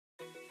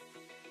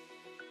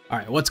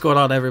Alright, what's going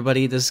on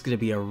everybody? This is going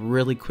to be a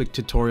really quick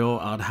tutorial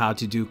on how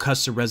to do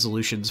custom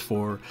resolutions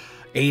for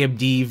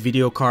AMD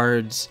video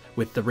cards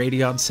with the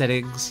Radeon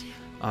settings.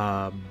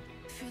 We're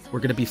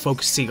going to be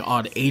focusing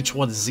on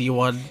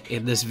H1Z1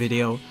 in this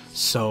video,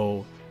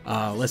 so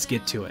let's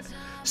get to it.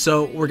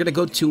 So we're going to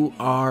go to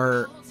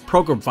our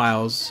program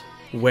files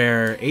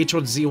where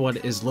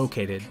H1Z1 is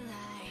located.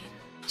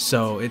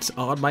 So it's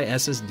on my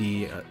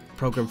SSD,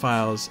 program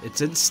files, it's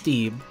in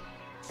Steam,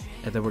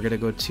 and then we're going to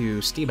go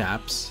to Steam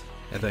apps.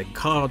 And then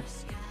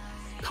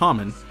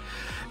common,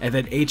 and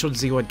then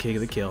H1Z1 King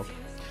of the Kill.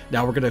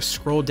 Now we're gonna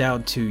scroll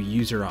down to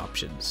user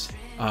options.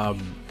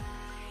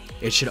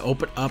 It should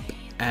open up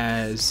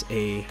as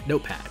a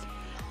notepad.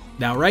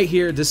 Now right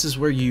here, this is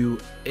where you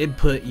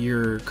input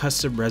your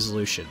custom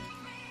resolution.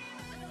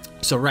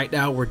 So right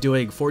now we're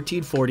doing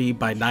 1440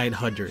 by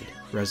 900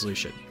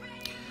 resolution.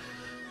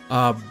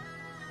 Let's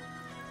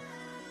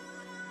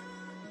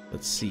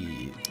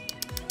see.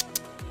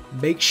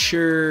 Make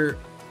sure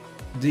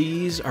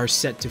these are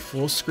set to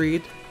full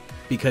screen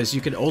because you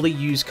can only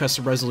use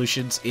custom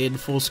resolutions in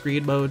full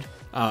screen mode.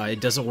 It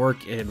doesn't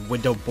work in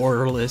window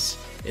borderless.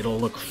 It'll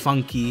look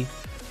funky.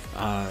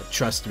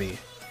 Trust me,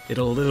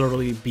 it'll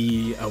literally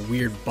be a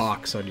weird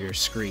box on your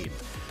screen.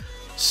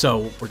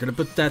 So we're gonna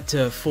put that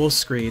to full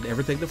screen,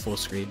 everything to full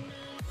screen.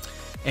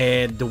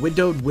 And the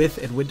window width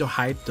and window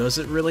height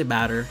doesn't really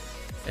matter.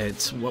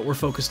 It's what we're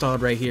focused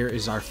on right here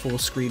is our full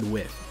screen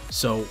width.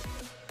 So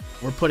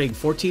we're putting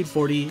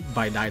 1440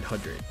 by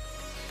 900.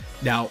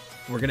 Now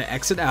we're gonna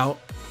exit out,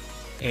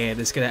 and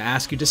it's gonna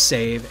ask you to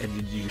save,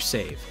 and you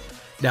save.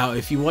 Now,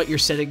 if you want your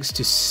settings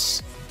to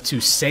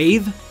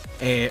save,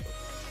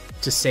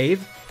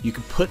 you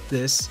can put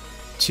this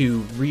to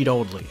read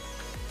only.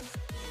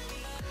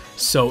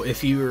 So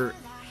if you're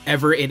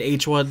ever in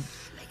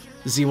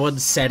H1Z1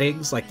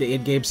 settings, like the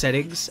in-game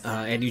settings,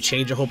 and you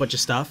change a whole bunch of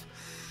stuff,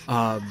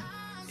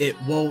 it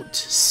won't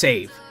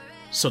save.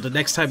 So the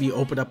next time you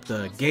open up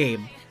the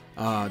game,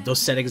 those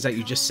settings that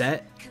you just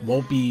set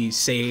won't be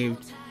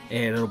saved,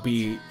 and it'll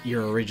be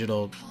your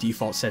original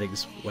default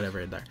settings,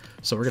 whatever in there.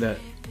 So we're gonna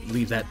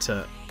leave that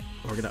to,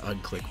 we're gonna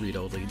unclick read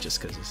only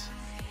just because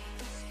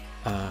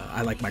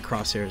I like my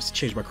crosshairs,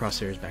 change my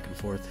crosshairs back and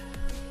forth.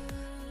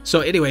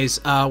 So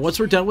anyways, once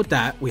we're done with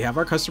that, we have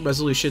our custom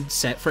resolution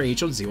set for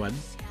H1Z1.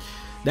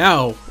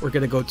 Now we're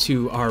gonna go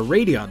to our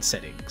Radeon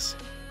settings.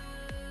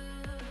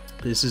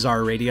 This is our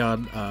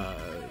Radeon,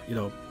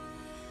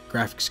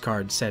 graphics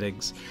card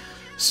settings.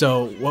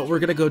 So what we're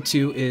gonna go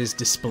to is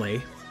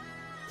display,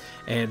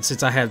 and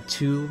since I have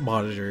two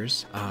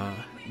monitors,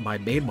 my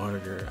main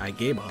monitor I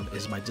game on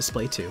is my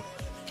display 2.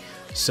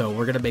 So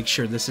we're gonna make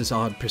sure this is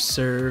on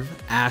preserve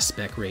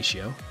aspect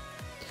ratio,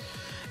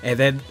 and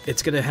then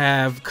it's gonna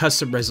have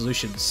custom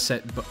resolutions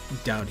set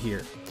down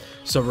here.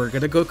 So we're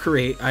gonna go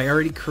create. I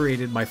already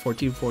created my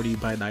 1440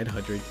 by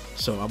 900,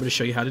 so I'm gonna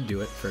show you how to do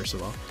it first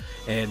of all.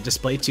 And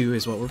display 2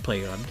 is what we're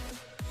playing on.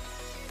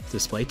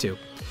 Display 2.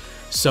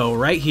 So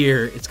right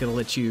here, it's going to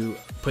let you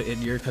put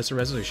in your custom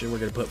resolution. We're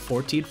going to put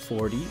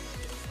 1440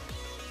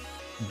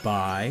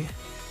 by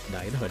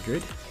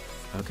 900.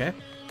 Okay.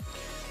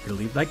 We're going to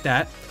leave like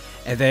that.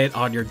 And then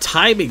on your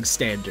timing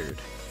standard,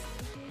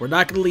 we're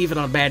not going to leave it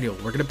on manual.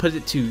 We're going to put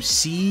it to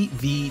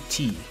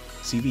CVT.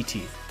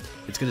 CVT.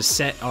 It's going to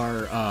set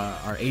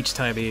our H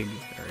timing,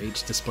 or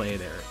H display,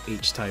 and our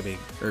H timing,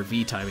 or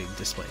V timing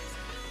display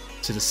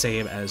to the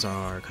same as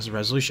our custom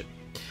resolution.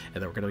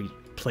 And then we're going to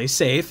play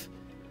save,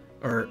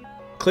 or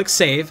click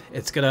save.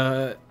 It's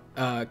gonna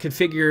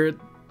configure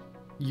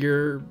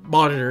your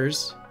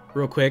monitors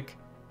real quick,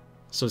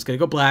 so it's gonna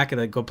go black and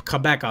then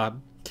come back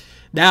on.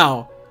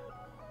 Now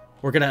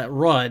we're gonna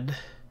run.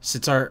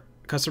 Since our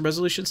custom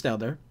resolution's down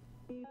there,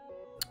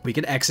 we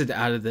can exit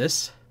out of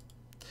this.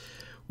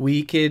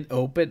 We can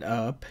open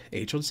up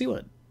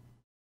H1Z1.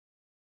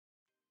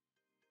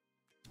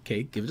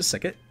 Okay, give it a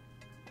second.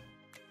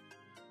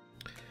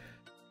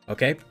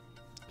 Okay.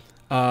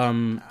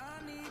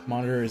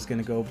 Monitor is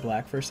gonna go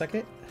black for a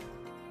second,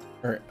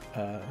 or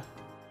the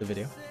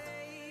video.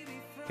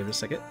 Give it a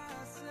second.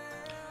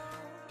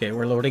 Okay,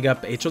 we're loading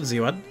up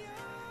H1Z1.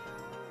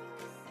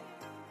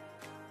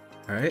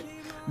 All right.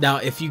 Now,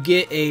 if you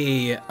get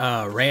a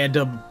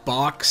random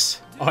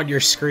box on your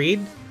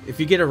screen, here,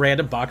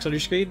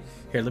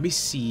 let me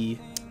see.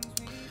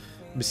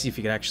 Let me see if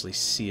you can actually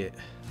see it.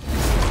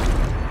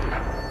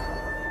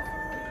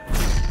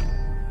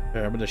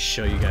 Here, I'm gonna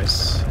show you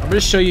guys. I'm gonna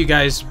show you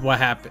guys what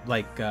happened,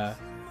 like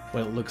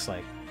what it looks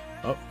like.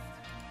 Oh,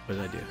 what did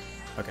I do?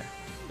 Okay,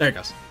 there it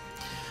goes.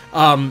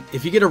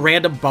 If you get a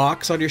random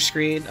box on your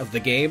screen of the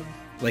game,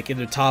 like in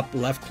the top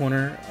left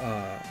corner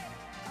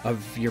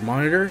of your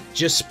monitor,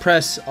 just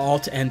press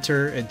Alt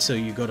Enter until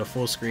you go to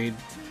full screen.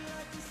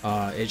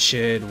 It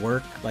should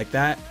work like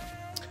that.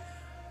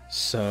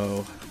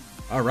 So,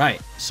 all right.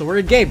 So we're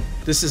in game.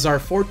 This is our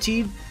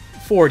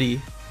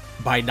 1440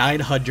 by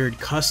 900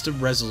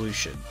 custom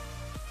resolution.